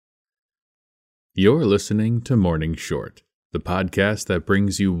You're listening to Morning Short, the podcast that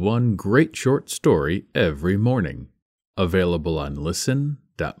brings you one great short story every morning. Available on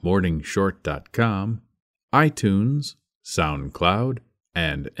listen.morningshort.com, iTunes, SoundCloud,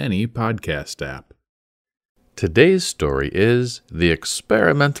 and any podcast app. Today's story is The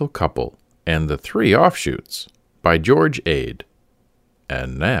Experimental Couple and the Three Offshoots by George Ade.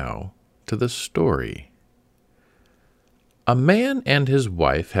 And now to the story. A man and his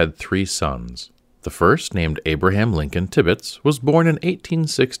wife had 3 sons. The first, named Abraham Lincoln Tibbets, was born in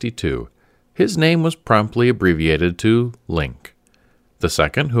 1862. His name was promptly abbreviated to Link. The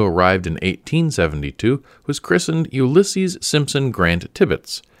second, who arrived in 1872, was christened Ulysses Simpson Grant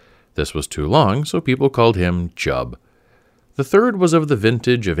Tibbets. This was too long, so people called him Chub. The third was of the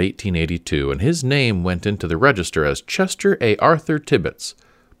vintage of 1882, and his name went into the register as Chester A. Arthur Tibbets,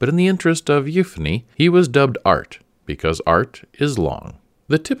 but in the interest of euphony, he was dubbed Art, because Art is long.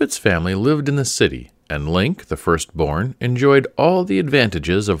 The Tibbets family lived in the city, and Link, the firstborn, enjoyed all the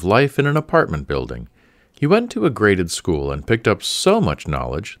advantages of life in an apartment building. He went to a graded school and picked up so much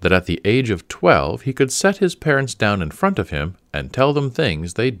knowledge that at the age of 12 he could set his parents down in front of him and tell them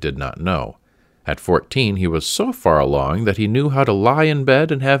things they did not know. At 14 he was so far along that he knew how to lie in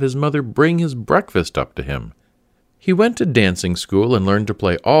bed and have his mother bring his breakfast up to him. He went to dancing school and learned to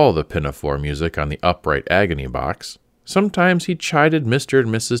play all the pinafore music on the upright agony box. Sometimes he chided Mr. and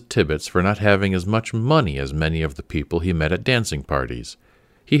Mrs. Tibbets for not having as much money as many of the people he met at dancing parties.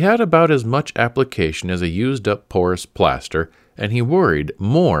 He had about as much application as a used-up porous plaster, and he worried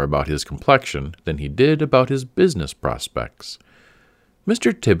more about his complexion than he did about his business prospects.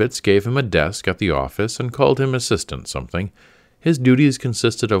 Mr. Tibbets gave him a desk at the office and called him assistant something. His duties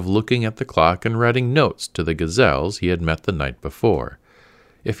consisted of looking at the clock and writing notes to the gazelles he had met the night before.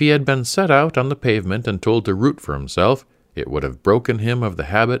 If he had been set out on the pavement and told to root for himself, it would have broken him of the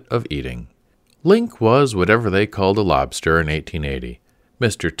habit of eating. Link was whatever they called a lobster in 1880.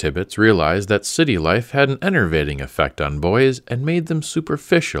 Mr. Tibbets realized that city life had an enervating effect on boys and made them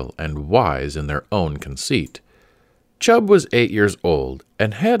superficial and wise in their own conceit. Chub was 8 years old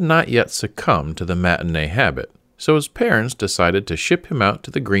and had not yet succumbed to the matinee habit, so his parents decided to ship him out to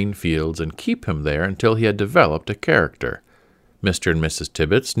the green fields and keep him there until he had developed a character. Mr. and Mrs.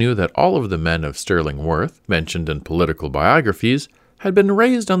 Tibbets knew that all of the men of sterling worth, mentioned in political biographies, had been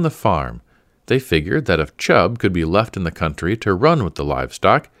raised on the farm. They figured that if Chub could be left in the country to run with the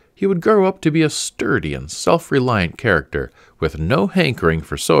livestock, he would grow up to be a sturdy and self-reliant character, with no hankering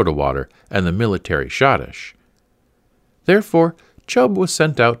for soda water and the military schottish. Therefore, Chub was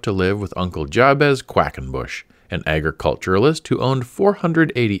sent out to live with Uncle Jabez Quackenbush, an agriculturalist who owned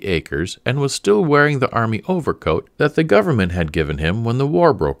 480 acres and was still wearing the army overcoat that the government had given him when the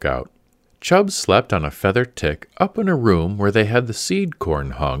war broke out. Chub slept on a feather tick up in a room where they had the seed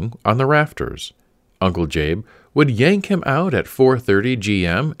corn hung on the rafters. Uncle Jabe would yank him out at 4:30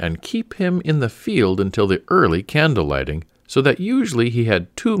 g.m. and keep him in the field until the early candle lighting, so that usually he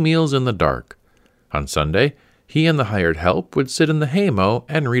had 2 meals in the dark. On Sunday, he and the hired help would sit in the haymow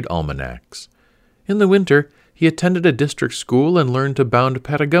and read almanacs. In the winter, he attended a district school and learned to bound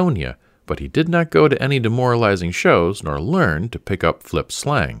Patagonia, but he did not go to any demoralizing shows nor learn to pick up flip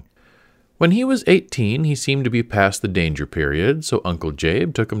slang. When he was 18, he seemed to be past the danger period, so Uncle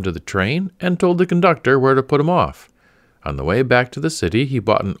Jabe took him to the train and told the conductor where to put him off. On the way back to the city, he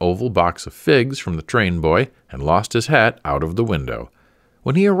bought an oval box of figs from the train boy and lost his hat out of the window.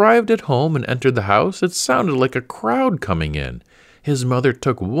 When he arrived at home and entered the house, it sounded like a crowd coming in. His mother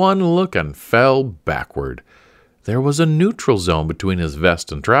took one look and fell backward. There was a neutral zone between his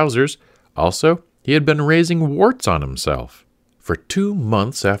vest and trousers. Also, he had been raising warts on himself. For 2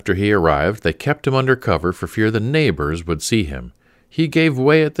 months after he arrived, they kept him under cover for fear the neighbors would see him. He gave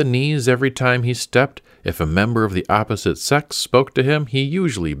way at the knees every time he stepped. If a member of the opposite sex spoke to him, he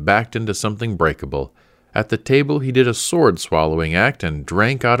usually backed into something breakable. At the table, he did a sword-swallowing act and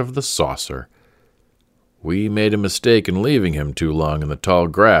drank out of the saucer. "We made a mistake in leaving him too long in the tall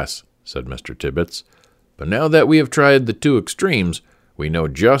grass," said Mr. Tibbets. "But now that we have tried the 2 extremes, we know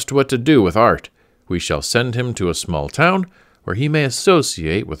just what to do with Art. We shall send him to a small town where he may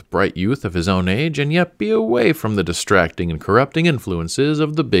associate with bright youth of his own age and yet be away from the distracting and corrupting influences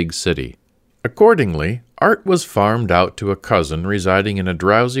of the big city." Accordingly, Art was farmed out to a cousin residing in a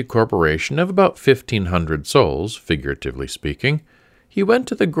drowsy corporation of about 1,500 souls, figuratively speaking. He went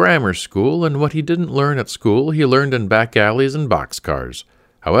to the grammar school, and what he didn't learn at school he learned in back alleys and boxcars.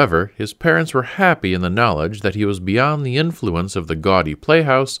 However, his parents were happy in the knowledge that he was beyond the influence of the gaudy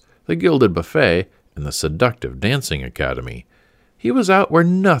playhouse, the gilded buffet, and the seductive dancing academy. He was out where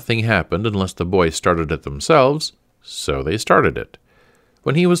nothing happened unless the boys started it themselves, so they started it.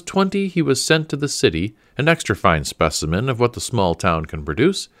 When he was 20, he was sent to the city, an extra fine specimen of what the small town can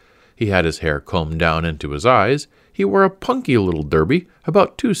produce. He had his hair combed down into his eyes. He wore a punky little derby,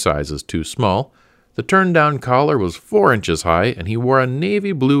 about 2 sizes too small. The turned-down collar was 4 inches high, and he wore a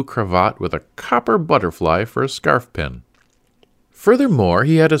navy blue cravat with a copper butterfly for a scarf pin. Furthermore,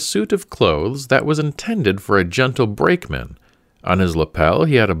 he had a suit of clothes that was intended for a gentle brakeman. On his lapel,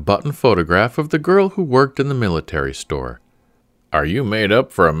 he had a button photograph of the girl who worked in the military store. "Are you made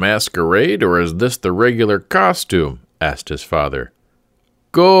up for a masquerade, or is this the regular costume?" asked his father.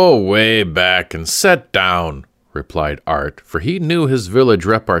 "Go way back and set down," replied Art, for he knew his village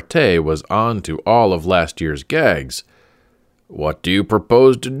repartee was on to all of last year's gags. "What do you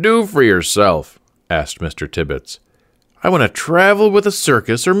propose to do for yourself?" asked Mr. Tibbets. "I want to travel with a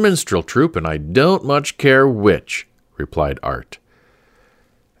circus or minstrel troupe, and I don't much care which," replied Art.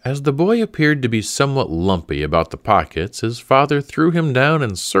 As the boy appeared to be somewhat lumpy about the pockets, his father threw him down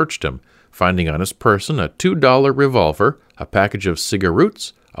and searched him, finding on his person a $2 revolver, a package of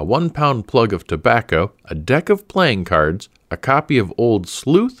cigarettes, a 1-pound plug of tobacco, a deck of playing cards, a copy of Old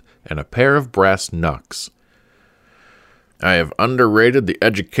Sleuth, and a pair of brass knucks. "I have underrated the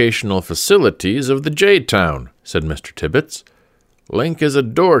educational facilities of the J-Town," said Mr. Tibbets. "Link is a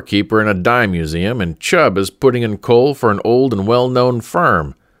doorkeeper in a dime museum, and Chubb is putting in coal for an old and well-known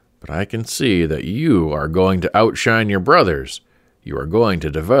firm. But I can see that you are going to outshine your brothers. You are going to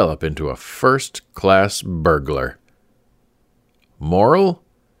develop into a first-class burglar." Moral?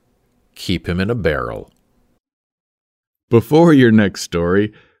 Keep him in a barrel. Before your next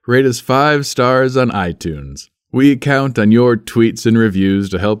story, rate us 5 stars on iTunes. We count on your tweets and reviews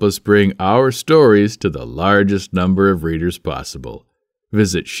to help us bring our stories to the largest number of readers possible.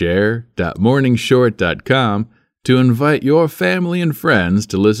 Visit share.morningshort.com to invite your family and friends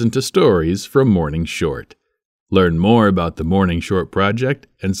to listen to stories from Morning Short. Learn more about the Morning Short Project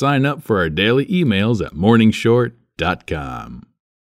and sign up for our daily emails at morningshort.com.